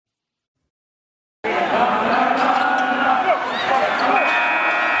Locked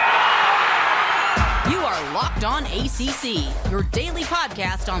On ACC, your daily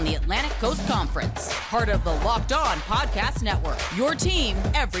podcast on the Atlantic Coast Conference. Part of the Locked On Podcast Network, your team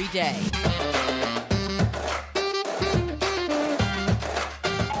every day.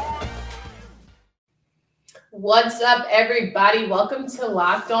 What's up, everybody? Welcome to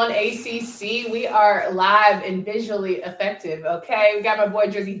Locked On ACC. We are live and visually effective, okay? We got my boy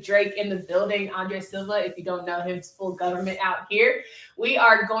Jersey Drake in the building, Andre Silva. If you don't know him, it's full government out here. We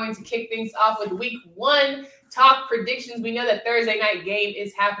are going to kick things off with week one talk predictions. We know that Thursday night game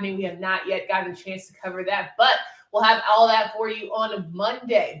is happening. We have not yet gotten a chance to cover that, but we'll have all that for you on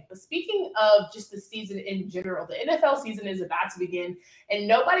Monday. But speaking of just the season in general, the NFL season is about to begin, and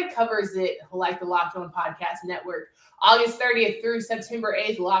nobody covers it like the Locked On Podcast Network. August 30th through September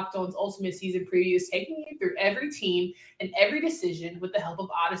 8th, Locked On's Ultimate Season Preview is taking you through every team and every decision with the help of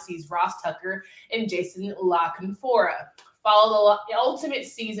Odyssey's Ross Tucker and Jason La Canfora. Follow the Ultimate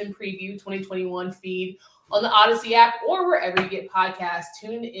Season Preview 2021 feed on the Odyssey app or wherever you get podcasts.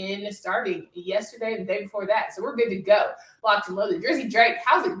 Tune in starting yesterday and the day before that. So we're good to go. Locked and loaded. Jersey Drake,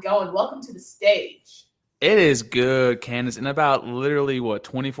 how's it going? Welcome to the stage. It is good, Candace. In about literally,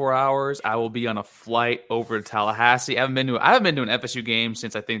 24 hours, I will be on a flight over to Tallahassee. I haven't been to an FSU game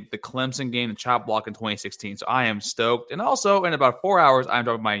since, I think, the Clemson game, the Chop Block in 2016. So I am stoked. And also, in about 4 hours, I'm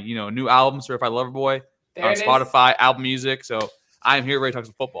dropping my new album, Certified Lover Boy, on Spotify, Apple Music. So I'm here ready to talk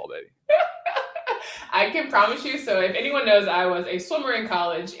some football, baby. I can promise you. So if anyone knows, I was a swimmer in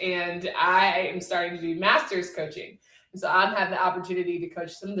college, and I am starting to do master's coaching. And so I'm having the opportunity to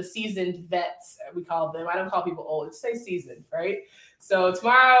coach some of the seasoned vets, we call them. I don't call people old, just say seasoned, right? So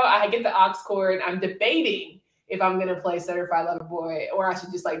tomorrow I get the aux cord. I'm debating if I'm going to play Certified Lover Boy or I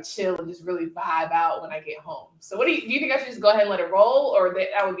should just chill and just really vibe out when I get home. So do you think I should just go ahead and let it roll, or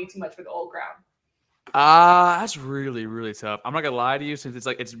that would be too much for the old crowd? That's really, really tough. I'm not gonna lie to you, since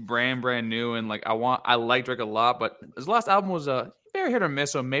it's brand new, and I like Drake a lot, but his last album was very hit or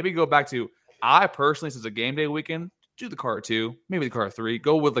miss. So maybe go back to, I personally, since it's a game day weekend, do the Carter 2, maybe the Carter 3.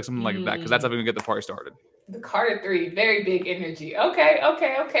 Go with something like that, because that's how we can get the party started. The Carter 3, very big energy. Okay.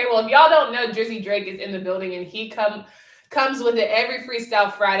 Well, if y'all don't know, Jersey Drake is in the building, and he comes with it every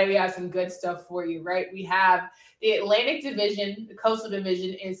Freestyle Friday. We have some good stuff for you, right? We have the Atlantic Division, the Coastal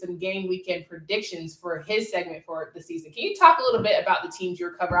Division, and some game weekend predictions for his segment for the season. Can you talk a little bit about the teams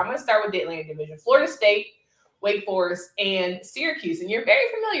you're covering? I'm going to start with the Atlantic Division. Florida State, Wake Forest, and Syracuse. And you're very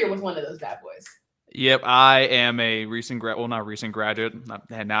familiar with one of those bad boys. Yep, I am a not recent graduate.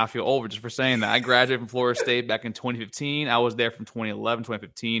 Now I feel old just for saying that. I graduated from Florida State back in 2015. I was there from 2011,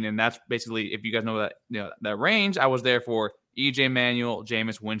 2015, and that's basically, if you guys know that range, I was there for E.J. Manuel,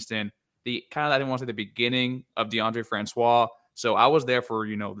 Jameis Winston, I didn't want to say the beginning of DeAndre Francois. So I was there for,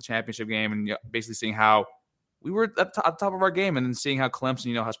 the championship game, and basically seeing how we were at the top of our game, and then seeing how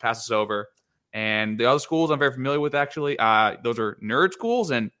Clemson, has passed us over. And the other schools I'm very familiar with, actually. Those are nerd schools,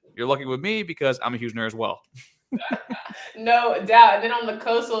 and you're lucky with me because I'm a huge nerd as well. No doubt. And then on the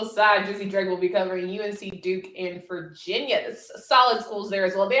coastal side, Jersey Drake will be covering UNC, Duke, and Virginia. Solid schools there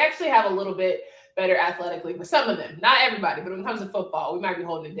as well. They actually have a little bit better athletically for some of them. Not everybody, but when it comes to football, we might be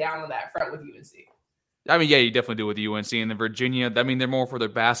holding it down on that front with UNC. I mean, yeah, you definitely do with UNC. And then Virginia, I mean, they're more for their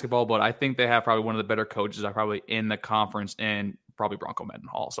basketball, but I think they have probably one of the better coaches probably in the conference, and probably Bronco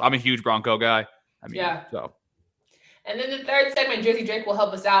Mendenhall. So I'm a huge Bronco guy. So. And then the third segment, Jersey Drake will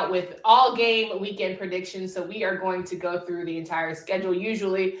help us out with all game weekend predictions. So we are going to go through the entire schedule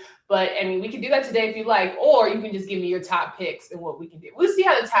usually. But, we can do that today if you like, or you can just give me your top picks and what we can do. We'll see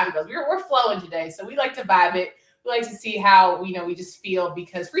how the time goes. We're flowing today, so we like to vibe it. We like to see how, we just feel,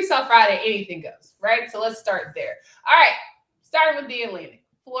 because Freestyle Friday, anything goes, right? So let's start there. All right, starting with the Atlantic,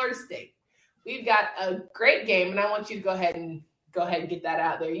 Florida State. We've got a great game, and I want you to go ahead and get that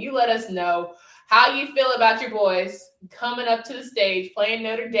out there. You let us know how you feel about your boys coming up to the stage, playing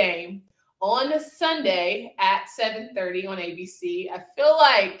Notre Dame on a Sunday at 7:30 on ABC. I feel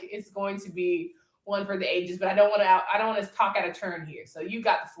like it's going to be one for the ages, but I don't want to talk out of turn here. So you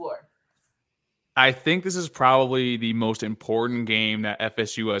got the floor. I think this is probably the most important game that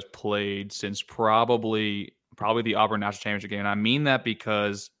FSU has played since probably the Auburn National Championship game. And I mean that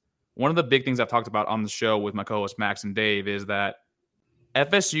because one of the big things I've talked about on the show with my co-hosts Max and Dave is that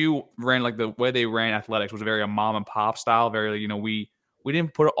FSU ran, the way they ran athletics was very a mom and pop style. Very, we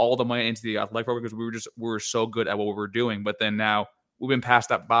didn't put all the money into the athletic program because we were so good at what we were doing. But then now we've been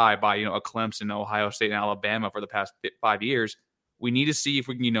passed up by a Clemson, Ohio State, and Alabama for the past 5 years. We need to see if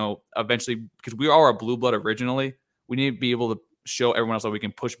we can, eventually, because we are a blue blood originally, we need to be able to show everyone else that we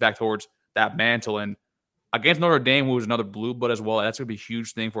can push back towards that mantle. And against Notre Dame, who was another blue blood as well, that's going to be a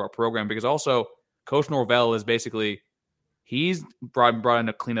huge thing for our program, because also Coach Norvell is basically he's brought in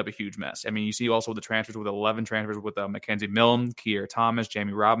to clean up a huge mess. I mean, you see also the transfers with 11 transfers with Mackenzie Milne, Keir Thomas,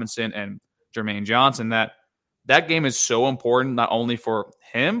 Jamie Robinson, and Jermaine Johnson. That game is so important not only for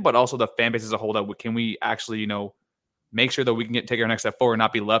him but also the fan base as a whole. That can we actually make sure that we can take our next step forward and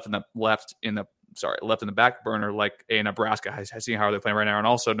not be left in the back burner like a Nebraska. I see how they're playing right now, and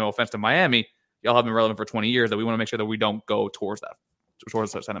also no offense to Miami, y'all have been relevant for 20 years. That we want to make sure that we don't go towards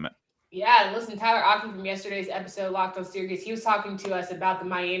that sentiment. Yeah, and listen, Tyler Ockley from yesterday's episode, Locked on Syracuse, he was talking to us about the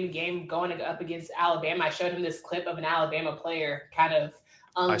Miami game going up against Alabama. I showed him this clip of an Alabama player kind of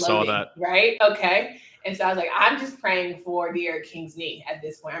unloading. I saw that. Right? Okay. And so I was like, I'm just praying for D'Eriq King's knee at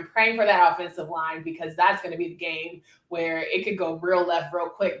this point. I'm praying for that offensive line because that's going to be the game where it could go real left real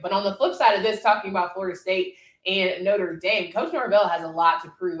quick. But on the flip side of this, talking about Florida State and Notre Dame, Coach Norvell has a lot to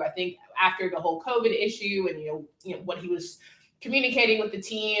prove. I think after the whole COVID issue and what he was communicating with the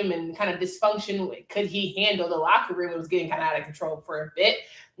team and kind of dysfunction, could he handle the locker room? It was getting kind of out of control for a bit.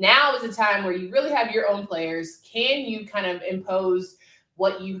 Now is a time where you really have your own players. Can you kind of impose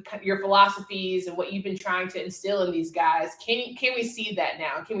your philosophies and what you've been trying to instill in these guys? Can we see that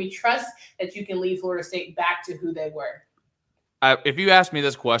now? Can we trust that you can lead Florida State back to who they were? If you asked me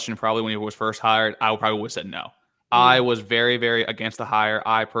this question probably when he was first hired, I probably would have said no. I was very, very against the hire.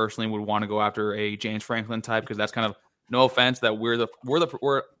 I personally would want to go after a James Franklin type because that's kind of, no offense, that we're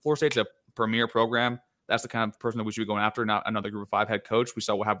Florida State's a premier program. That's the kind of person that we should be going after, not another Group of 5 head coach. We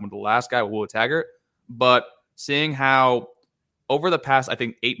saw what happened with the last guy, Will Taggart. But seeing how over the past, I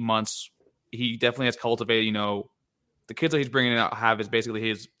think, 8 months, he definitely has cultivated, the kids that he's bringing out have is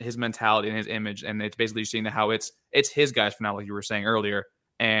basically his mentality and his image. And it's basically seeing how it's his guys for now, like you were saying earlier.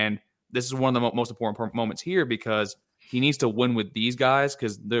 And this is one of the most important moments here because he needs to win with these guys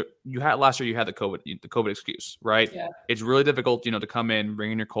because last year you had the COVID excuse, right? Yeah. It's really difficult, to come in,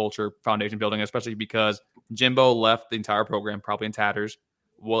 bring in your culture, foundation building, especially because Jimbo left the entire program probably in tatters.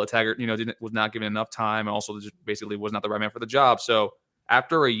 Will Taggart, was not given enough time, and also just basically was not the right man for the job. So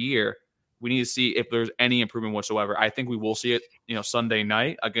after a year, we need to see if there's any improvement whatsoever. I think we will see it, Sunday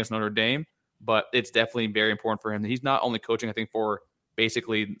night against Notre Dame, but it's definitely very important for him. He's not only coaching, I think, for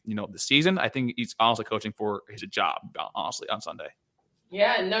basically, the season. I think he's honestly coaching for his job, honestly, on Sunday.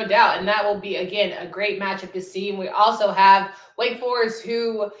 Yeah, no doubt. And that will be, again, a great matchup to see. And we also have Wake Forest,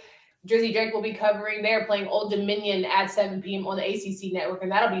 who Jersey Drake will be covering. They're playing Old Dominion at 7 p.m. on the ACC network,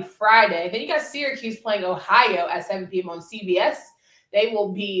 and that'll be Friday. Then you got Syracuse playing Ohio at 7 p.m. on CBS. They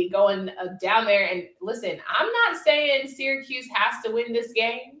will be going down there. And listen, I'm not saying Syracuse has to win this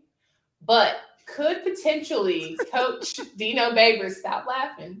game, but could potentially Coach Dino Babers, stop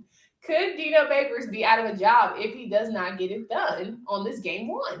laughing, could Dino Babers be out of a job if he does not get it done on this game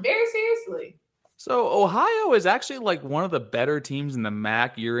one? Very seriously. So Ohio is actually like one of the better teams in the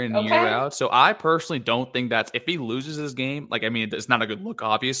MAC year in, year out. So I personally don't think if he loses this game, it's not a good look,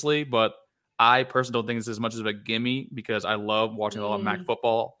 obviously, but I personally don't think it's as much of a gimme because I love watching a lot of MAC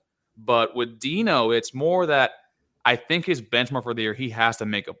football. But with Dino, it's more that I think his benchmark for the year, he has to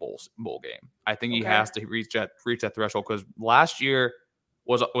make a bowl game. I think he has to reach that threshold because last year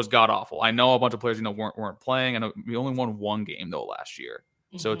was god awful. I know a bunch of players weren't playing. I know we only won one game though last year.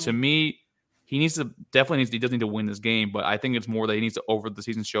 Mm-hmm. So to me, he doesn't need to win this game. But I think it's more that he needs to over the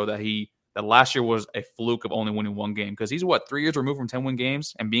season show that last year was a fluke of only winning one game because he's 3 years removed from 10-win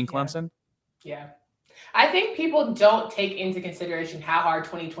games and being Clemson. Yeah. I think people don't take into consideration how hard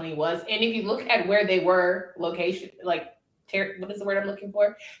 2020 was. And if you look at where they were, location, what is the word I'm looking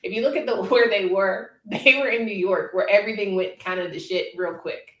for? If you look at where they were in New York, where everything went kind of to shit real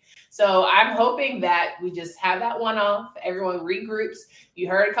quick. So I'm hoping that we just have that one off. Everyone regroups. You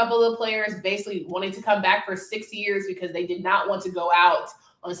heard a couple of players basically wanting to come back for 6 years because they did not want to go out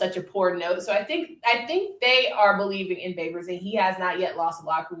on such a poor note. So I think they are believing in Babers, and he has not yet lost the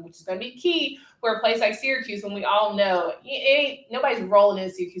locker room, which is going to be key for a place like Syracuse when we all know nobody's rolling in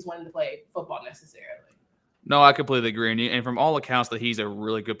Syracuse wanting to play football necessarily. No, I completely agree. And from all accounts that he's a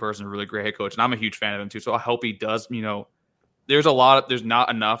really good person, a really great head coach, and I'm a huge fan of him too. So I hope he does, there's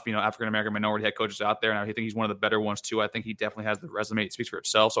not enough, African-American minority head coaches out there. And I think he's one of the better ones too. I think he definitely has the resume. It speaks for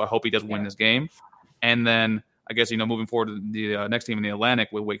itself. So I hope he does win this game. And then I guess, moving forward to the next team in the Atlantic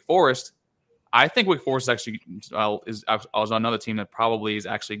with Wake Forest, I think Wake Forest actually is another team that probably is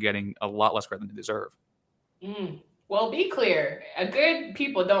actually getting a lot less credit than they deserve. Well, be clear. Good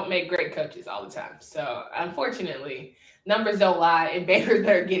people don't make great coaches all the time. So, unfortunately, numbers don't lie, and Babers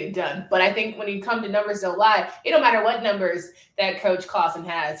better get it done. But I think when you come to numbers don't lie, it don't matter what numbers that Coach Clawson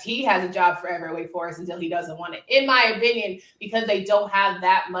has. He has a job forever at Wake Forest until he doesn't want it, in my opinion, because they don't have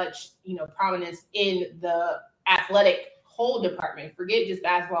that much, prominence in the athletic whole department. Forget just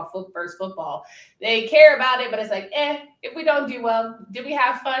basketball, versus football. They care about it, but it's like, if we don't do well, did we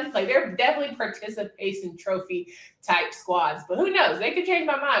have fun? Like, they're definitely participation trophy type squads. But who knows? They could change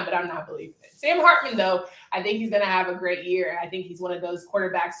my mind, but I'm not believing it. Sam Hartman, though, I think he's going to have a great year. I think he's one of those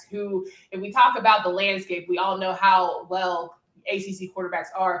quarterbacks who, if we talk about the landscape, we all know how well ACC quarterbacks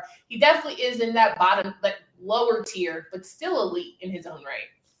are. He definitely is in that bottom, like lower tier, but still elite in his own right.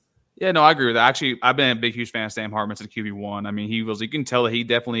 Yeah, no, I agree with that. Actually, I've been a big, huge fan of Sam Hartman since QB1. I mean, you can tell that he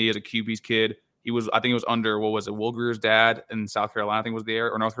definitely is a QB's kid. I think it was under, Will Greer's dad in South Carolina, I think was the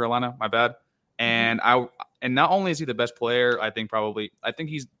air, or North Carolina, my bad. And not only is he the best player, I think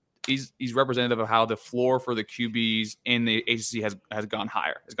he's representative of how the floor for the QBs in the ACC has gone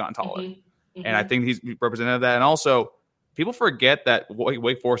higher, has gotten taller. And I think he's representative of that. And also, people forget that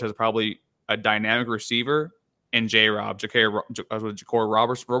Wake Forest has probably a dynamic receiver in J-Rob, Ja'Cory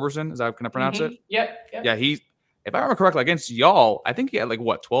Roberson. Is that can I pronounce it? Yep. Yeah, if I remember correctly, against y'all, I think he had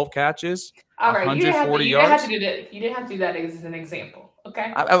 12 catches, all right, 140 yards. You didn't have to do that as an example,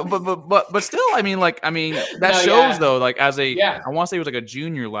 okay? But still, that shows though. I want to say he was a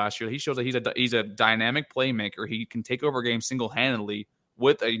junior last year. He shows that he's a dynamic playmaker. He can take over games single handedly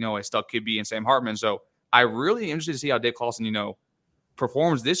with a stuck QB and Sam Hartman. So I really am interested to see how Dave Clawson,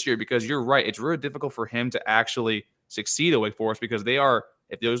 performs this year, because you're right. It's really difficult for him to actually succeed at Wake Forest, because they are,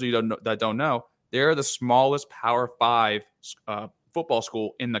 if those of you that don't know, they're the smallest Power 5 football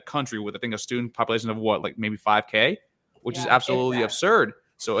school in the country, with I think a student population of maybe 5K, which is absolutely absurd.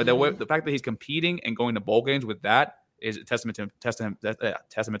 So the fact that he's competing and going to bowl games with that is a testament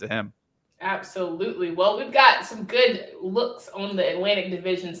to him. Absolutely. Well, we've got some good looks on the Atlantic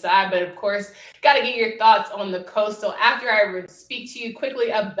Division side, but of course, got to get your thoughts on the Coastal after I speak to you quickly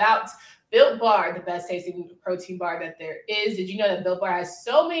about Built Bar, the best tasting protein bar that there is. Did you know that Built Bar has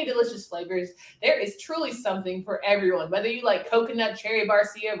so many delicious flavors? There is truly something for everyone. Whether you like coconut, cherry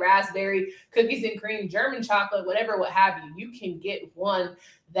barcia, raspberry, cookies and cream, German chocolate, whatever, what have you, you can get one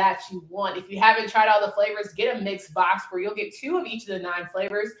that you want. If you haven't tried all the flavors, get a mixed box where you'll get 2 of each of the 9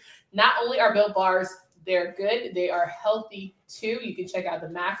 flavors. Not only are Built Bars, they're good, they are healthy too. You can check out the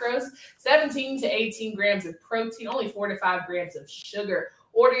macros. 17 to 18 grams of protein, only 4 to 5 grams of sugar.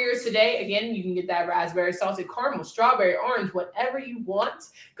 Order yours today. Again, you can get that raspberry, salted caramel, strawberry, orange, whatever you want.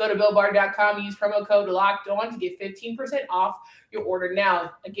 Go to BuiltBar.com, use promo code LOCKEDON to get 15% off your order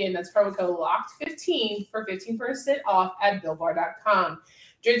now. Again, that's promo code LOCKED15 for 15% off at BuiltBar.com.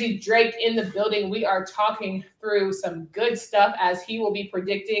 Jersey Drake in the building. We are talking through some good stuff as he will be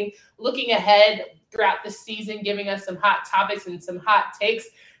predicting, looking ahead throughout the season, giving us some hot topics and some hot takes.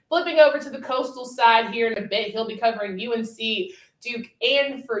 Flipping over to the Coastal side here in a bit, he'll be covering UNC, Duke,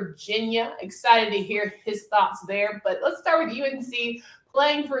 and Virginia. Excited to hear his thoughts there. But let's start with UNC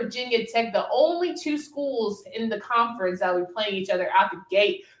playing Virginia Tech, the only 2 schools in the conference that will be playing each other out the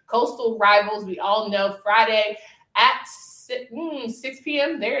gate. Coastal rivals, we all know. Friday at 6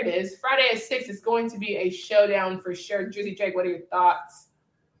 p.m. There it is. Friday at 6 is going to be a showdown for sure. Jersey Drake, what are your thoughts?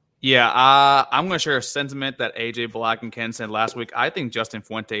 Yeah, I'm going to share a sentiment that AJ Black and Ken said last week. I think Justin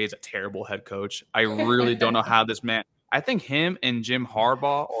Fuente is a terrible head coach. I really don't know how this man. I think him and Jim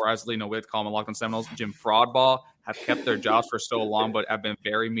Harbaugh, or as we like to call him in Locked On Seminoles, Jim Fraudball, have kept their jobs for so long, but have been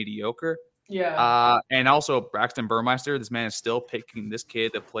very mediocre. Yeah. And also Braxton Burmeister, this man is still picking this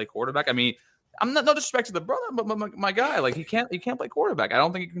kid to play quarterback. I mean, I'm no disrespect to the brother, but my guy, he can't play quarterback. I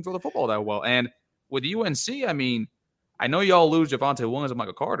don't think he can throw the football that well. And with UNC, I mean, I know y'all lose Javonte Williams and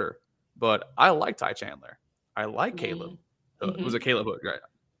Michael Carter, but I like Ty Chandler. I like Caleb. It was a Caleb Hood, right?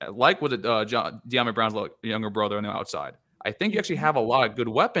 I like what De'Ami Brown's younger brother on the outside. I think you actually have a lot of good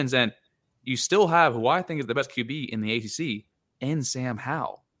weapons, and you still have who I think is the best QB in the ACC, in Sam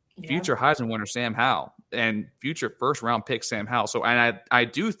Howell. Future Heisman winner Sam Howell and future first-round pick Sam Howell. So, and I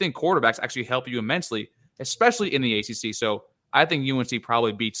do think quarterbacks actually help you immensely, especially in the ACC. So I think UNC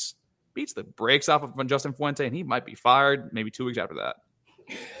probably beats the brakes off of Justin Fuente, and he might be fired maybe 2 weeks after that.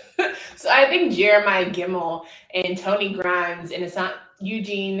 So I think Jeremiah Gemmel and Tony Grimes and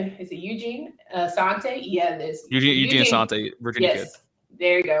Eugene Asante? Yeah, it is. Eugene Asante, Virginia kid.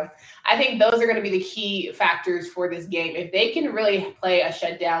 There you go. I think those are going to be the key factors for this game. If they can really play a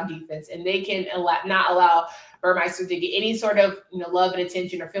shutdown defense and they can not allow Burmeister to get any sort of love and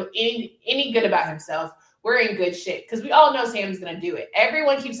attention or feel any good about himself, we're in good shape, because we all know Sam's going to do it.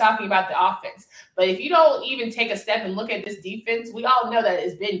 Everyone keeps talking about the offense, but if you don't even take a step and look at this defense, we all know that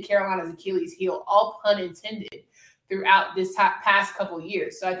it's been Carolina's Achilles heel, all pun intended, throughout this past couple of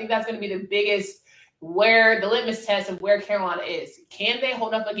years. So I think that's going to be the biggest where the litmus test of where Carolina is. Can they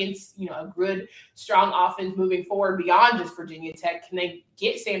hold up against, a good, strong offense moving forward beyond just Virginia Tech? Can they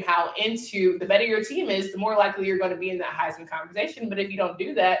get Sam Howell into the better your team is, the more likely you're going to be in that Heisman conversation. But if you don't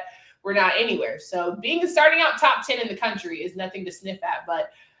do that, we're not anywhere. So starting out top 10 in the country is nothing to sniff at. But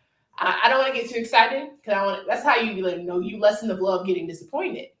I don't want to get too excited because that's how you you lessen the blow of getting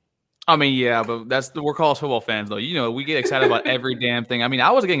disappointed. I mean, yeah, but we're college football fans, though. We get excited about every damn thing. I mean,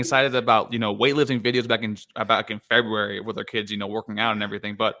 I was getting excited about weightlifting videos back in February with our kids, working out and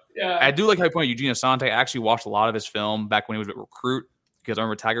everything. But yeah. I do like how you pointed Eugene Asante. I actually watched a lot of his film back when he was a recruit because I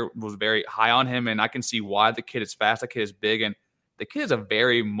remember Tiger was very high on him, and I can see why. The kid is fast, the kid is big, and the kid is a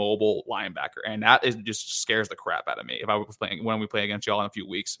very mobile linebacker, and that just scares the crap out of me when we play against y'all in a few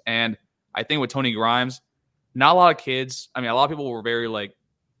weeks. And I think with Tony Grimes, not a lot of kids. I mean, a lot of people were very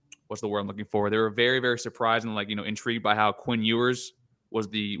what's the word I'm looking for? They were very, very surprised and intrigued by how Quinn Ewers was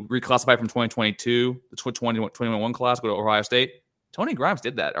the reclassified from 2022, the 2021 class, go to Ohio State. Tony Grimes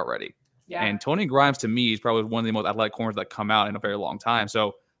did that already. Yeah. And Tony Grimes, to me, is probably one of the most athletic corners that come out in a very long time.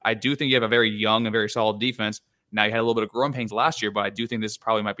 So I do think you have a very young and very solid defense. Now, you had a little bit of growing pains last year, but I do think this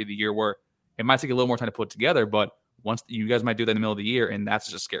probably might be the year where it might take a little more time to put together. But once you guys might do that in the middle of the year, and that's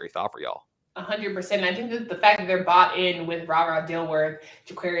just a scary thought for y'all. 100%. I think that the fact that they're bought in with Ra Dilworth,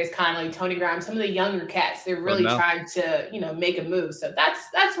 Jaquarius Conley, Tony Grimes, some of the younger cats, they're really trying to, make a move. So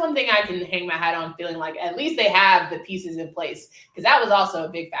that's one thing I can hang my hat on, feeling like at least they have the pieces in place, because that was also a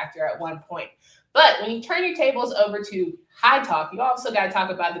big factor at one point. But when you turn your tables over to High Talk, you also got to talk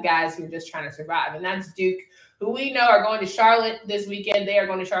about the guys who are just trying to survive, and that's Duke, who we know are going to Charlotte this weekend. They are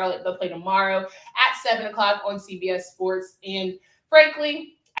going to Charlotte. They'll play tomorrow at 7:00 on CBS Sports. And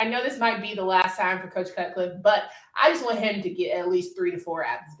frankly, I know this might be the last time for Coach Cutcliffe, but I just want him to get at least 3 to 4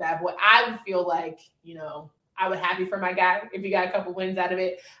 out of this bad boy. I would feel like, I would happy for my guy if he got a couple wins out of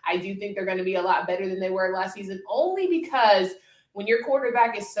it. I do think they're going to be a lot better than they were last season, only because when your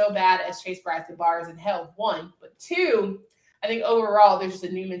quarterback is so bad as Chase Bryce, the bar is in hell, 1. But 2, I think overall there's just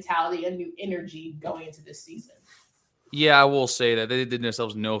a new mentality, a new energy going into this season. Yeah, I will say that they did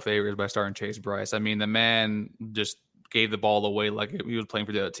themselves no favors by starting Chase Bryce. I mean, the man just gave the ball away like he was playing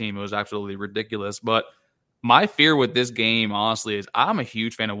for the other team. It was absolutely ridiculous. But my fear with this game, honestly, is I'm a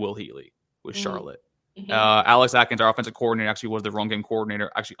huge fan of Will Healy with Charlotte. Mm-hmm. Alex Atkins, our offensive coordinator, actually was the run game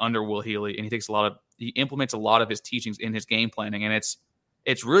coordinator actually under Will Healy, and he implements a lot of his teachings in his game planning, and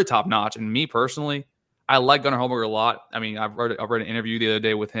it's really top notch. And me personally, I like Gunnar Holmberg a lot. I mean, I've read an interview the other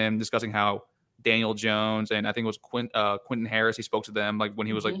day with him discussing how Daniel Jones and I think it was Quentin Harris, he spoke to them when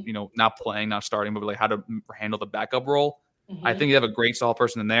he was not playing, not starting, but how to handle the backup role. Mm-hmm. I think you have a great solid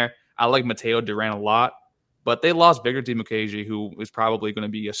person in there. I like Mateo Duran a lot, but they lost Victor Dimukeje, who is probably going to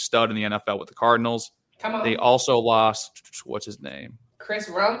be a stud in the NFL with the Cardinals. Come on. They also lost, what's his name? Chris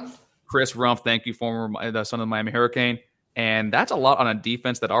Rumph. Chris Rumph, thank you, the son of the Miami Hurricane. And that's a lot on a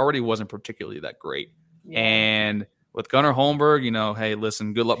defense that already wasn't particularly that great. Yeah. And with Gunnar Holmberg, hey,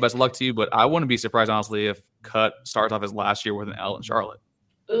 listen, good luck, best of luck to you. But I wouldn't be surprised, honestly, if Cut starts off his last year with an L in Charlotte.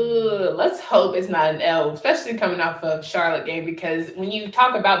 Let's hope it's not an L, especially coming off of Charlotte game, because when you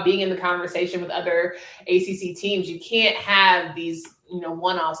talk about being in the conversation with other ACC teams, you can't have these,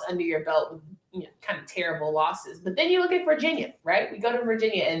 one-offs under your belt with kind of terrible losses. But then you look at Virginia, right? We go to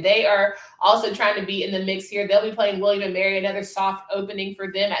Virginia, and they are also trying to be in the mix here. They'll be playing William & Mary, another soft opening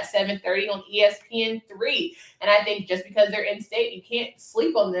for them at 7:30 on ESPN3. And I think just because they're in state, you can't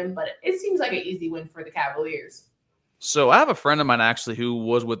sleep on them, but it seems like an easy win for the Cavaliers. So I have a friend of mine actually who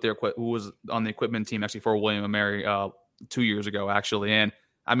was on the equipment team actually for William & Mary 2 years ago actually, and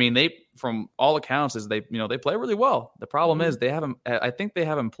I mean they, from all accounts, is they play really well. The problem is I think they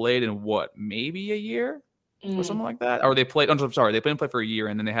haven't played in maybe a year or something like that, or they played. I'm sorry, they didn't play for a year,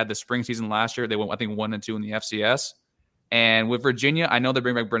 and then they had the spring season last year. They went 1 and 2 in the FCS, and with Virginia, I know they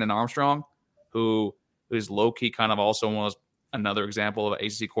bring back Brennan Armstrong, who is low key kind of also another example of an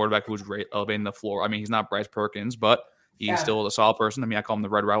ACC quarterback who's elevating the floor. I mean, he's not Bryce Perkins, but he's still a solid person. I mean, I call him the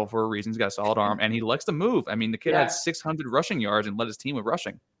Red Rival for a reason. He's got a solid arm, and he likes to move. I mean, the kid had 600 rushing yards and led his team with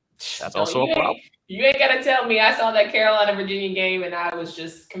rushing. That's also a problem. You ain't got to tell me. I saw that Carolina-Virginia game, and I was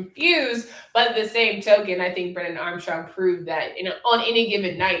just confused. But at the same token, I think Brennan Armstrong proved that on any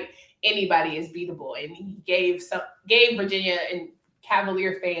given night, anybody is beatable. And he gave Virginia and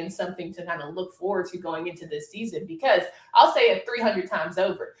Cavalier fans something to kind of look forward to going into this season, because I'll say it 300 times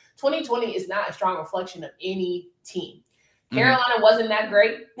over. 2020 is not a strong reflection of any team. Carolina wasn't that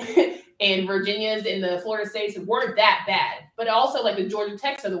great, and Virginia's and the Florida States weren't that bad, but also like the Georgia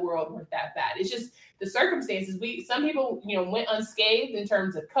Techs of the world weren't that bad. It's just the circumstances. Some people, went unscathed in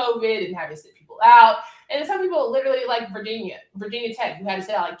terms of COVID and having to sit people out, and some people literally like Virginia Tech, who had to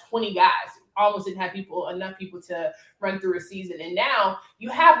sit out like 20 guys. almost didn't have enough people to run through a season. And now you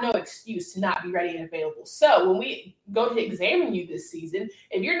have no excuse to not be ready and available. So when we go to examine you this season,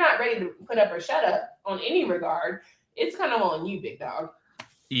 if you're not ready to put up or shut up on any regard, it's kind of on you, big dog.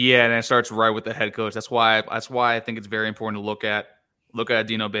 Yeah, and it starts right with the head coach. That's why I think it's very important to look at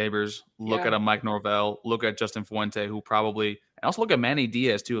Dino Babers, look at a Mike Norvell, look at Justin Fuente, who probably, and also look at Manny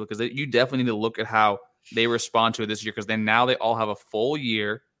Diaz too, because you definitely need to look at how they respond to it this year, because then now they all have a full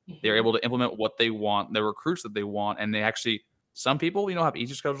year. They're able to implement what they want, the recruits that they want, and they actually, some people, have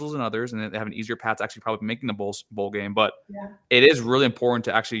easier schedules than others, and they have an easier path to actually probably making the bowl game. But it is really important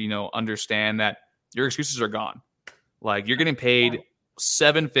to actually, understand that your excuses are gone. Like, you're getting paid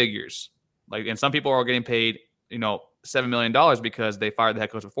 7 figures. Like, and some people are getting paid, $7 million because they fired the head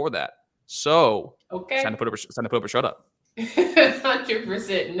coach before that. So it's time to put up a shut up.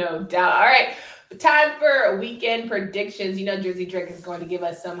 100%, no doubt. All right. Time for weekend predictions. Jersey Drake is going to give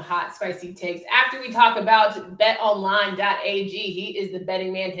us some hot, spicy takes after we talk about betonline.ag. He is the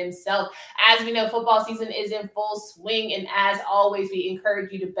betting man himself. As we know, football season is in full swing. And as always, we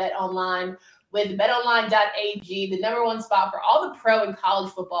encourage you to bet online with betonline.ag, the number one spot for all the pro and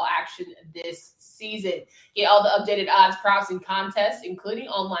college football action this season. Get all the updated odds, props, and contests, including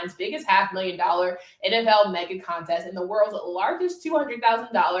online's biggest $500,000 NFL mega contest and the world's largest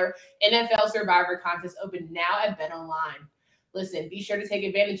 $200,000 NFL Survivor contest, open now at BetOnline. Listen, be sure to take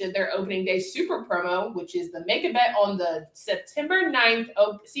advantage of their opening day super promo, which is the make a bet on the September 9th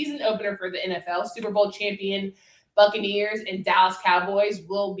season opener for the NFL. Super Bowl champion Buccaneers and Dallas Cowboys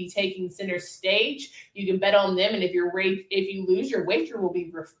will be taking center stage. You can bet on them, and if you lose, your wager will be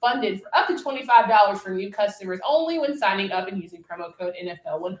refunded for up to $25 for new customers only when signing up and using promo code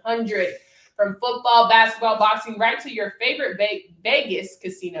NFL100. From football, basketball, boxing, right to your favorite Vegas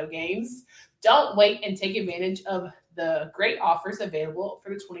casino games, don't wait and take advantage of the great offers available for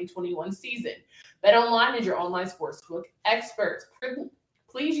the 2021 season. BetOnline is your online sportsbook experts.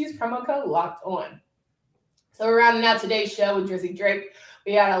 Please use promo code LOCKEDON. So we're rounding out today's show with Jersey Drake.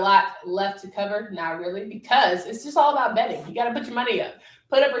 We got a lot left to cover. Not really, because it's just all about betting. You got to put your money up.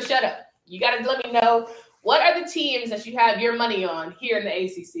 Put up or shut up. You got to let me know, what are the teams that you have your money on here in the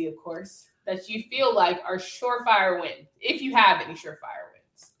ACC, of course, that you feel like are surefire wins, if you have any surefire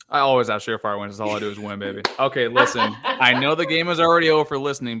wins. I always have surefire wins. All I do is win, baby. Okay, listen. I know the game is already over for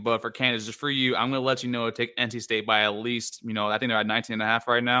listening, but for Candace, just for you, I'm going to let you know to take NC State by at least, I think they're at 19.5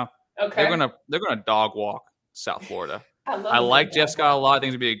 right now. Okay. They're gonna dog walk South Florida. I like Jeff Scott a lot. I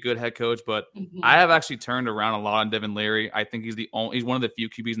think he's gonna be a good head coach, but I have actually turned around a lot on Devin Leary. I think he's one of the few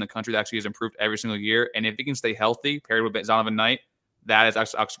QBs in the country that actually has improved every single year. And if he can stay healthy, paired with Zonovan Knight, that is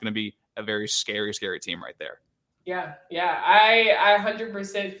actually going to be a very scary, scary team right there. Yeah. I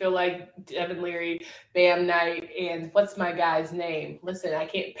 100% feel like Devin Leary, Bam Knight, and what's my guy's name? Listen,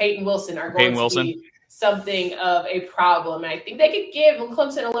 Peyton Wilson are going to be something of a problem. And I think they could give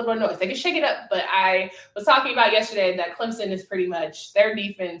Clemson a little bit of noise. They could shake it up. But I was talking about yesterday that Clemson is pretty much, their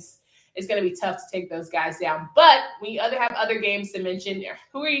defense is going to be tough to take those guys down. But we have other games to mention.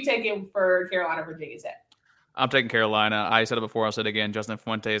 Who are you taking for Carolina, Virginia Tech? I'm taking Carolina. I said it before. I'll say it again. Justin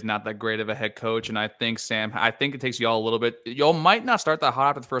Fuente is not that great of a head coach. And I think, Sam, it takes y'all a little bit. Y'all might not start that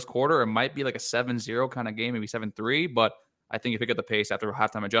hot after the first quarter. It might be like a 7-0 kind of game, maybe 7-3. But I think you pick up the pace after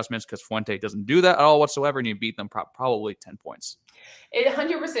halftime adjustments, because Fuente doesn't do that at all whatsoever, and you beat them probably 10 points. It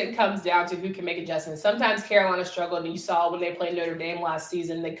 100% comes down to who can make adjustments. Sometimes Carolina struggled, and you saw when they played Notre Dame last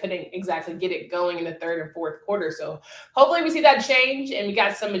season, they couldn't exactly get it going in the third and fourth quarter. So hopefully we see that change, and we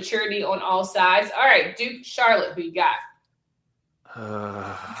got some maturity on all sides. All right, Duke, Charlotte, who you got?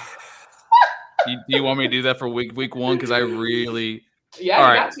 Do you want me to do that for week one? Because I really – Yeah, all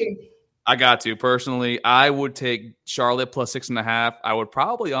right. Got to. I got to. Personally, I would take Charlotte plus 6.5. I would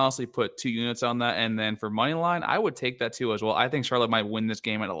probably honestly put 2 units on that. And then for money line, I would take that too as well. I think Charlotte might win this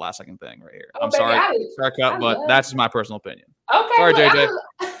game at a last second thing right here. I'm sorry, but that's just my personal opinion. Okay. Sorry, JJ.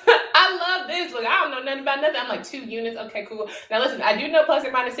 I love this. Look, I don't know nothing about nothing. I'm like 2 units. Okay, cool. Now listen, I do know plus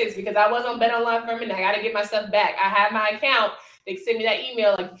or minus 6 because I was on BetOnline for a minute. I got to get my stuff back. I have my account. They send me that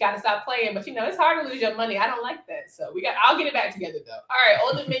email like, you got to stop playing. But, it's hard to lose your money. I don't like that. So I'll get it back together, though. All right,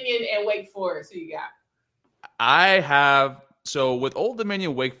 Old Dominion and Wake Forest. Who you got? So with Old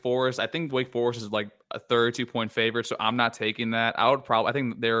Dominion, Wake Forest, I think Wake Forest is like a 32-point favorite. So I'm not taking that. I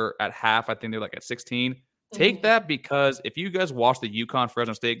think they're at half. I think they're like at 16. Take that, because if you guys watched the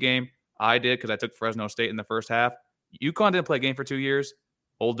UConn-Fresno State game, I did because I took Fresno State in the first half. UConn didn't play a game for 2 years.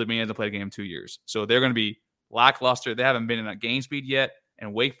 Old Dominion hasn't played a game in 2 years. So they're going to be lackluster. They haven't been in a game speed yet.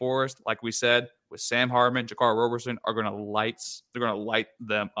 And Wake Forest, like we said, with Sam Hartman, Jakar Roberson, they're going to light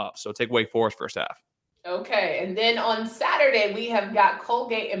them up. So take Wake Forest first half. Okay. And then on Saturday, we have got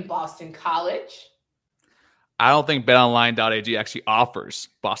Colgate and Boston College. I don't think BetOnline.ag actually offers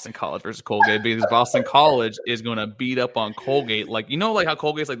Boston College versus Colgate because Boston College is going to beat up on Colgate. Like how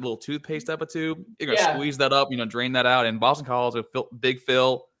Colgate's like a little toothpaste type of tube. You're going to squeeze that up, drain that out. And Boston College, Big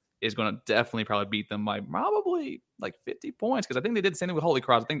Phil, is going to definitely probably beat them by probably like 50 points because I think they did the same thing with Holy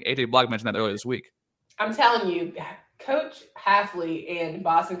Cross. I think AJ Black mentioned that earlier this week. I'm telling you, Coach Hafley and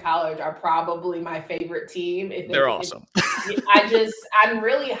Boston College are probably my favorite team. They're awesome. I'm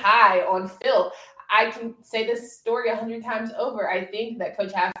really high on Phil. I can say this story 100 times over. I think that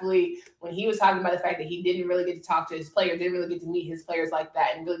Coach Hafley, when he was talking about the fact that he didn't really get to talk to his players, didn't really get to meet his players like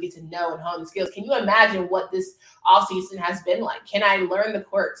that and really get to know and hone the skills. Can you imagine what this offseason has been like? Can I learn the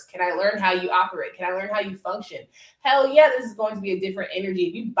quirks? Can I learn how you operate? Can I learn how you function? Hell yeah, this is going to be a different energy.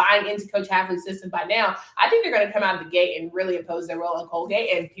 If you buy into Coach Hafley's system by now, I think they're going to come out of the gate and really impose their role on Colgate,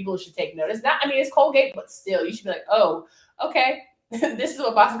 and people should take notice. It's Colgate, but still, you should be like, oh, okay, this is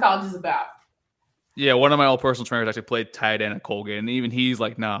what Boston College is about. Yeah, one of my old personal trainers actually played tight end at Colgate, and even he's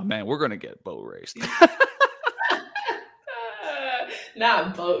like, nah, man, we're going to get boat raced.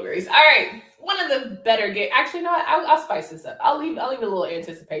 Not boat race. All right, one of the better games. Actually, no, I'll spice this up. I'll leave a little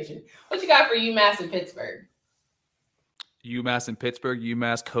anticipation. What you got for UMass and Pittsburgh? UMass and Pittsburgh,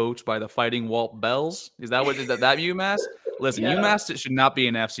 UMass coached by the Fighting Walt Bells. Is that UMass? Listen, yeah. UMass should not be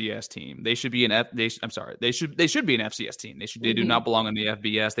an FCS team. They should be they should be an FCS team. They do not belong in the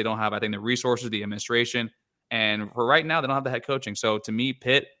FBS. They don't have, I think, the resources, the administration, and for right now, they don't have the head coaching. So to me,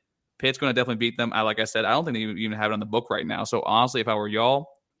 Pitt's going to definitely beat them. Like I said, I don't think they even have it on the book right now. So honestly, if I were y'all,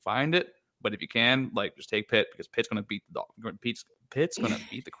 find it. But if you can, just take Pitt because Pitt's going to beat the dog. Pitt's going to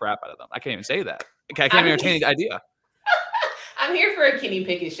beat the crap out of them. I can't even say that. I can't even entertain the idea. I'm here for a Kenny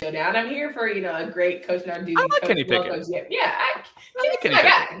Pickett showdown. I'm here for, a great Coach Narduzzi. I like Kenny Pickett. Kenny's my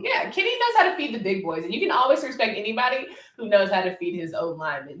guy. Yeah, Kenny knows how to feed the big boys. And you can always respect anybody who knows how to feed his own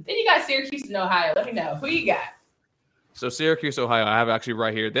linemen. Then you got Syracuse and Ohio. Let me know. Who you got? So Syracuse, Ohio, I have actually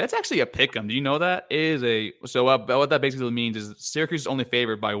right here. That's actually a pick 'em. Do you know that? What that basically means is Syracuse is only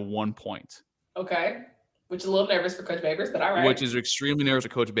favored by 1 point. Okay. Which is a little nervous for Coach Babers, but all right. Which is extremely nervous for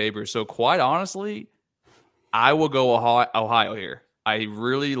Coach Babers. So quite honestly, I will go Ohio here. I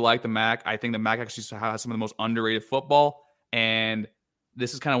really like the MAC. I think the MAC actually has some of the most underrated football. And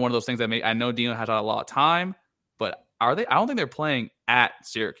this is kind of one of those things that I know Dino has a lot of time, but are they? I don't think they're playing at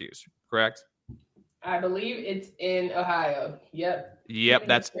Syracuse, correct? I believe it's in Ohio. Yep,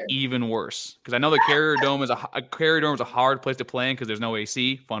 that's even worse. Because I know the Carrier Dome is a hard place to play in because there's no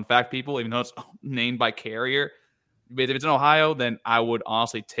AC. Fun fact, people, even though it's named by Carrier. But if it's in Ohio, then I would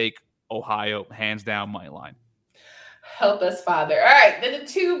honestly take Ohio, hands down, money line. Help us, Father. All right, then the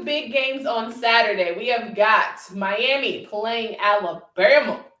two big games on Saturday. We have got Miami playing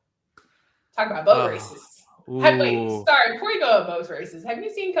Alabama. Talk about boat races. Before you go to boat races, have you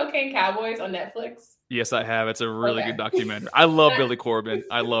seen Cocaine Cowboys on Netflix? Yes, I have. It's a really good documentary. I love Billy Corbin.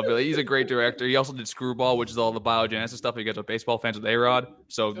 I love Billy. He's a great director. He also did Screwball, which is all the biogenesis stuff. You guys are baseball fans with A-Rod.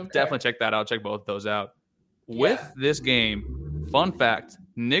 So definitely check that out. Check both of those out. With this game, fun fact,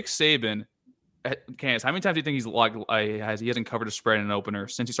 Nick Saban, Candace, how many times do you think he hasn't covered a spread in an opener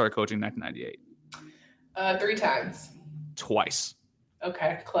since he started coaching in 1998? 3 times. Twice.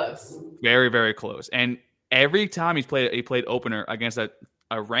 Okay, close. Very, very close. And every time he played opener against a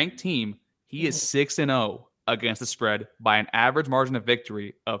ranked team, he is 6-0 against the spread by an average margin of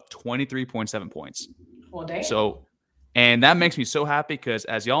victory of 23.7 points. Well, damn. So, and that makes me so happy because,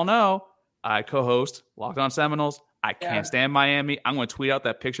 as y'all know, I co-host Locked On Seminoles. I can't stand Miami. I'm going to tweet out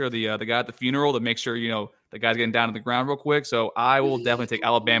that picture of the guy at the funeral to make sure, the guy's getting down to the ground real quick. So I will definitely take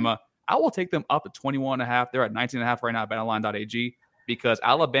Alabama. I will take them up at 21.5. They're at 19.5 right now at BetOnline.ag because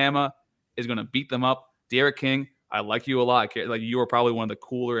Alabama is going to beat them up. Derek King, I like you a lot. You are probably one of the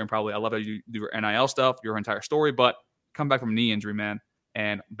cooler and I love how you do your NIL stuff, your entire story, but come back from knee injury, man.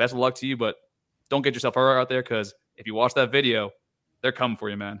 And best of luck to you, but don't get yourself hurt out there because if you watch that video, they're coming for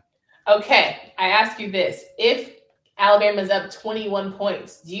you, man. Okay, I ask you this. If Alabama's up 21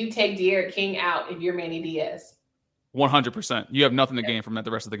 points, do you take Derek King out if you're Manny Diaz? 100%. You have nothing to gain from that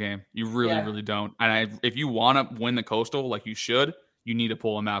the rest of the game. You really don't. And if you want to win the Coastal like you should, you need to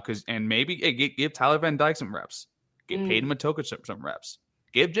pull him out and maybe give Tyler Van Dyke some reps. Give Peyton Matoka some reps.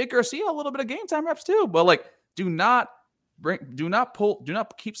 Give Jake Garcia a little bit of game time reps too. But do not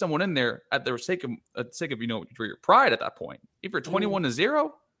keep someone in there at the sake of for your pride at that point. If you're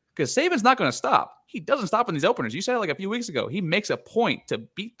 21-0, because Saban's not going to stop. He doesn't stop in these openers. You said it a few weeks ago. He makes a point to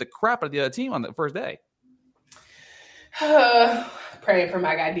beat the crap out of the other team on the first day. Praying for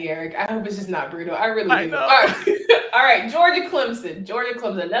my guy Derek. I hope it's just not brutal. I really do. All All right, Georgia Clemson,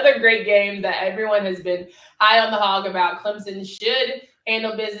 another great game that everyone has been high on the hog about. Clemson should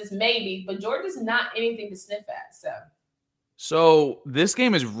handle business, maybe, but Georgia's not anything to sniff at. So this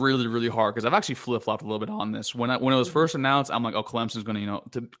game is really, really hard because I've actually flip-flopped a little bit on this. When it was first announced, I'm like, oh, Clemson's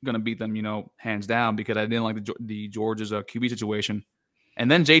gonna beat them, hands down, because I didn't like the Georgia's QB situation. And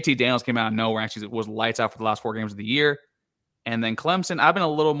then JT Daniels came out of nowhere. Actually, it was lights out for the last 4 games of the year. And then Clemson, I've been a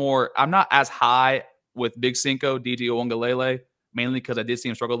little more. I'm not as high with Big Cinco, DJ Uiagalelei, mainly because I did see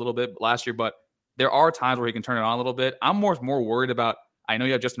him struggle a little bit last year. But there are times where he can turn it on a little bit. I'm more worried about. I know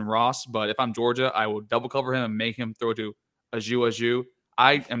you have Justin Ross, but if I'm Georgia, I will double cover him and make him throw to Aju.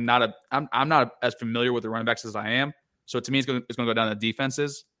 I'm not as familiar with the running backs as I am. So to me, it's going to go down to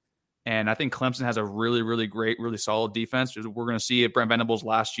defenses. And I think Clemson has a really, really great, really solid defense. We're going to see if Brent Venables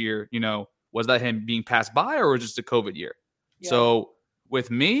last year, was that him being passed by or was it just a COVID year? Yeah. So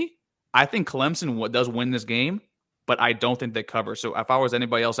with me, I think Clemson does win this game, but I don't think they cover. So if I was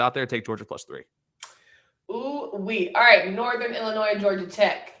anybody else out there, take Georgia +3. All right, Northern Illinois, Georgia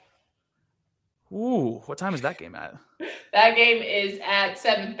Tech. Ooh, what time is that game at? That game is at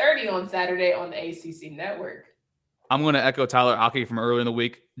 7:30 on Saturday on the ACC network. I'm going to echo Tyler Aki from earlier in the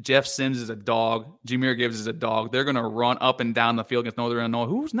week. Jeff Sims is a dog. Jahmyr Gibbs is a dog. They're going to run up and down the field against Northern Illinois,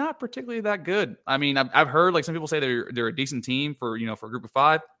 who's not particularly that good. I mean, I've heard some people say they're a decent team for a group of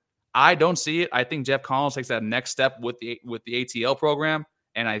 5. I don't see it. I think Jeff Collins takes that next step with the ATL program,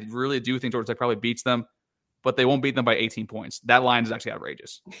 and I really do think Georgia Tech probably beats them, but they won't beat them by 18 points. That line is actually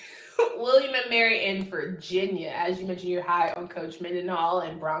outrageous. William & Mary in Virginia. As you mentioned, you're high on Coach Mendenhall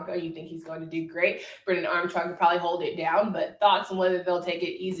and Bronco. You think he's going to do great. Brennan Armstrong could probably hold it down, but thoughts on whether they'll take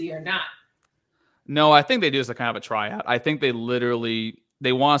it easy or not? No, I think they do as a kind of a tryout. I think they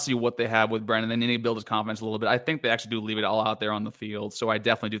want to see what they have with Brennan, and they need to build his confidence a little bit. I think they actually do leave it all out there on the field. So I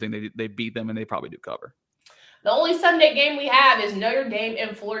definitely do think they beat them, and they probably do cover. The only Sunday game we have is Notre Dame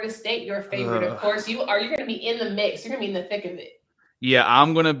and Florida State, your favorite. Of course, you're going to be in the mix. You're going to be in the thick of it. Yeah,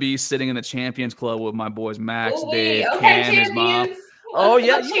 I'm going to be sitting in the Champions Club with my boys, Max, Dave, okay, Ken, his mom.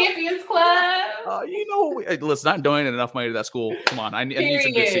 Champions Club. Listen, I'm donating enough money to that school. Come on, I need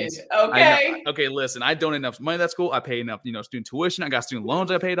some good seats. Okay. Okay, listen, I donate enough money to that school. I pay enough, student tuition. I got student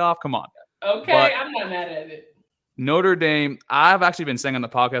loans I paid off. Come on. Okay, but I'm not mad at it. Notre Dame, I've actually been saying on the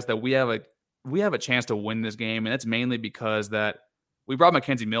podcast that we have a chance to win this game, and it's mainly because that we brought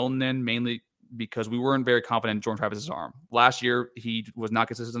Mackenzie Milton in, mainly because we weren't very confident in Jordan Travis's arm. Last year, he was not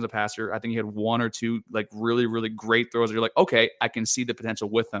consistent as a passer. I think he had 1 or 2 really, really great throws. You're like, okay, I can see the potential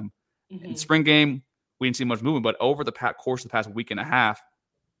with him. Mm-hmm. In spring game, we didn't see much movement, but over the course of the past week and a half,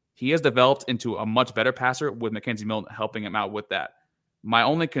 he has developed into a much better passer with Mackenzie Milton helping him out with that. My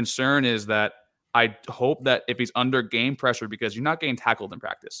only concern is that I hope that if he's under game pressure, because you're not getting tackled in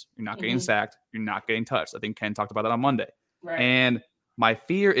practice, you're not getting sacked, you're not getting touched. I think Ken talked about that on Monday. Right. And my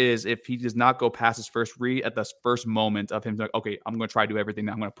fear is if he does not go past his first read at the first moment of him, like, okay, I'm going to try to do everything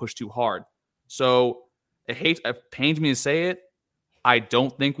now. I'm going to push too hard. So it pains me to say it. I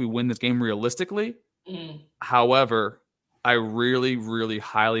don't think we win this game realistically. However, I really, really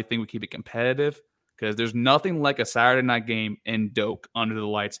highly think we keep it competitive, because there's nothing like a Saturday night game in Doak under the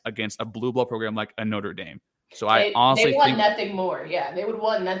lights against a blue blood program like a Notre Dame. So I honestly think nothing more. Yeah, they would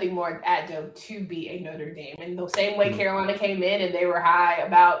want nothing more at Doak to be a Notre Dame. And the same way Carolina came in and they were high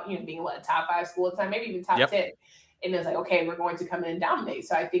about being a top 5 school at the time, maybe even top 10. And it's like, okay, we're going to come in and dominate.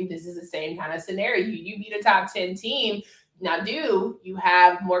 So I think this is the same kind of scenario. You beat a top 10 team. Now, do you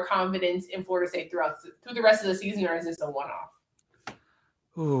have more confidence in Florida State through the rest of the season, or is this a one-off?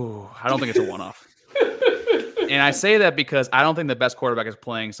 Ooh, I don't think it's a one-off. And I say that because I don't think the best quarterback is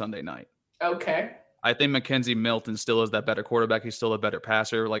playing Sunday night. Okay. I think Mackenzie Milton still is that better quarterback. He's still a better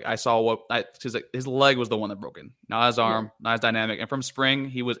passer. I saw his leg was the one that broke in, not his arm, not his dynamic. And from spring,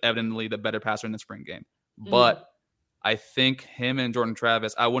 he was evidently the better passer in the spring game. But I think him and Jordan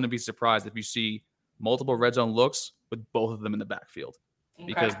Travis, I wouldn't be surprised if you see multiple red zone looks with both of them in the backfield,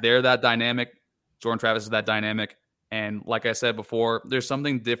 because they're that dynamic. Jordan Travis is that dynamic. And like I said before, there's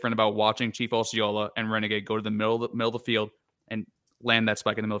something different about watching Chief Osceola and Renegade go to the middle of the field and land that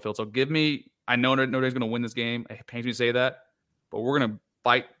spike in the middle of the field. So I know Notre Dame's going to win this game. It pains me to say that, but we're going to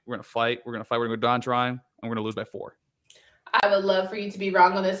fight. We're going to fight. We're going to go down trying, and we're going to lose by 4. I would love for you to be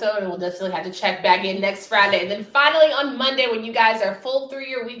wrong on this one, and we'll definitely have to check back in next Friday. And then finally on Monday, when you guys are full through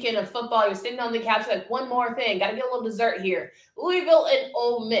your weekend of football, you're sitting on the couch like, one more thing, got to get a little dessert here. Louisville and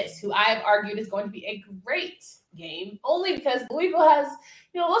Ole Miss, who I have argued is going to be a great game, only because Louisville has,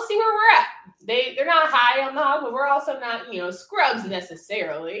 we'll see where we're at. They're not high on the hog, but we're also not, scrubs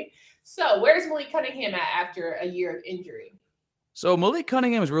necessarily. So where's Malik Cunningham at after a year of injury? So Malik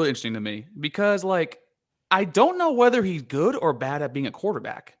Cunningham is really interesting to me because, I don't know whether he's good or bad at being a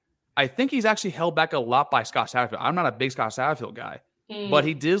quarterback. I think he's actually held back a lot by Scott Satterfield. I'm not a big Scott Satterfield guy, but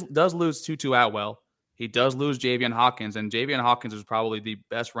he does lose Tutu Atwell. He does lose Javian Hawkins, and Javian Hawkins is probably the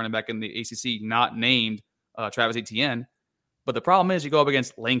best running back in the ACC, not named Travis Etienne. But the problem is you go up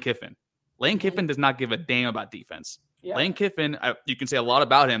against Lane Kiffin. Lane Kiffin does not give a damn about defense. Yeah. Lane Kiffin, you can say a lot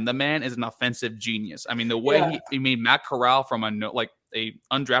about him. The man is an offensive genius. I mean, the way he made Matt Corral from a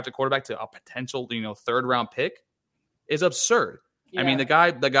undrafted quarterback to a potential, third round pick is absurd. Yeah. I mean, the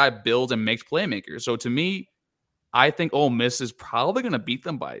guy builds and makes playmakers. So to me, I think Ole Miss is probably going to beat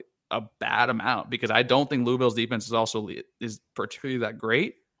them by a bad amount because I don't think Louisville's defense is particularly that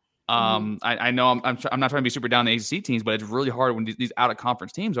great. I know I'm not trying to be super down the ACC teams, but it's really hard when these out of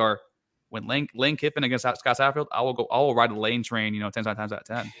conference teams are. When Lane Kiffin against Scott Satterfield, I will ride a Lane train, 10 times out of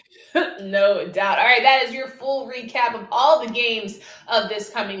 10. No doubt. All right, that is your full recap of all the games of this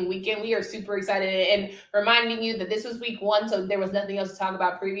coming weekend. We are super excited and reminding you that this was week 1, so there was nothing else to talk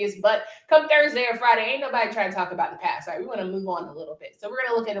about previous. But come Thursday or Friday, ain't nobody trying to talk about the past. All right, we want to move on a little bit. So we're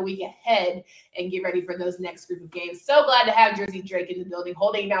going to look at a week ahead and get ready for those next group of games. So glad to have Jersey Drake in the building,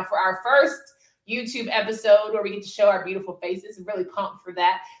 holding now for our first YouTube episode where we get to show our beautiful faces. I'm really pumped for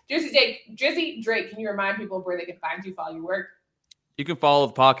that. Jersey Drake, can you remind people where they can find you, follow your work? You can follow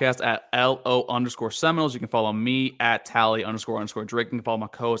the podcast at LO_Seminoles. You can follow me at Tally_Drake. You can follow my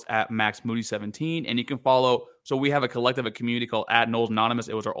co-host at MaxMoody17. And you can follow, so we have a collective, a community called at Noles Anonymous.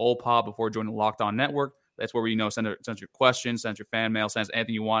 It was our old pod before joining the Locked On Network. That's where we send your questions, send your fan mail, send us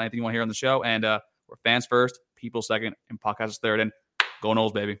anything you want to hear on the show. And we're fans first, people second, and podcast third. And go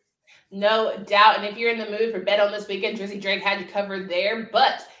Noles, baby. No doubt. And if you're in the mood for Bet on this weekend, Jersey Drake had you covered there.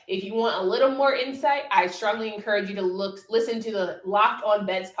 But if you want a little more insight, I strongly encourage you to listen to the Locked On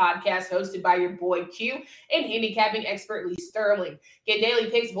Bets podcast hosted by your boy Q and handicapping expert Lee Sterling. Get daily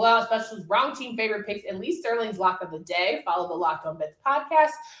picks, blowout specials, wrong team favorite picks, and Lee Sterling's lock of the day. Follow the Locked On Bets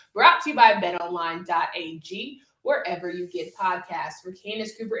podcast, brought to you by betonline.ag, wherever you get podcasts. For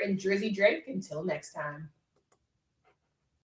Candace Cooper and Jersey Drake, until next time.